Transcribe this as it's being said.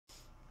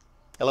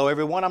Hello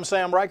everyone, I'm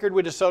Sam Reichard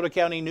with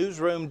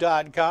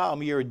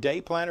DeSotoCountyNewsroom.com. Your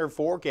day planner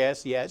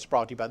forecast, it's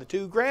brought to you by the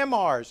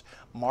 2GranMars,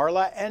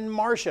 Marla and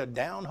Marcia,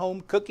 down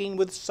home cooking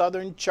with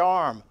Southern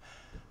charm.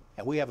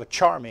 And we have a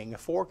charming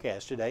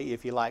forecast today.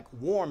 If you like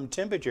warm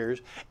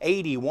temperatures,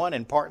 81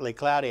 and partly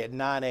cloudy at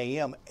 9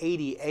 a.m.,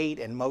 88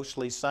 and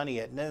mostly sunny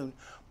at noon,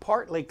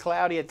 partly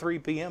cloudy at 3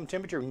 p.m.,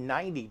 temperature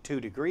 92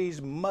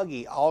 degrees,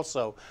 muggy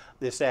also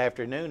this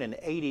afternoon, and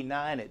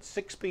 89 at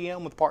 6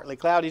 p.m. with partly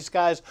cloudy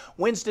skies.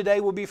 Winds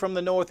today will be from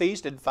the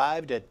northeast at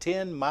 5 to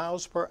 10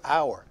 miles per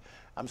hour.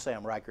 I'm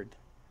Sam Reichard.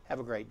 Have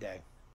a great day.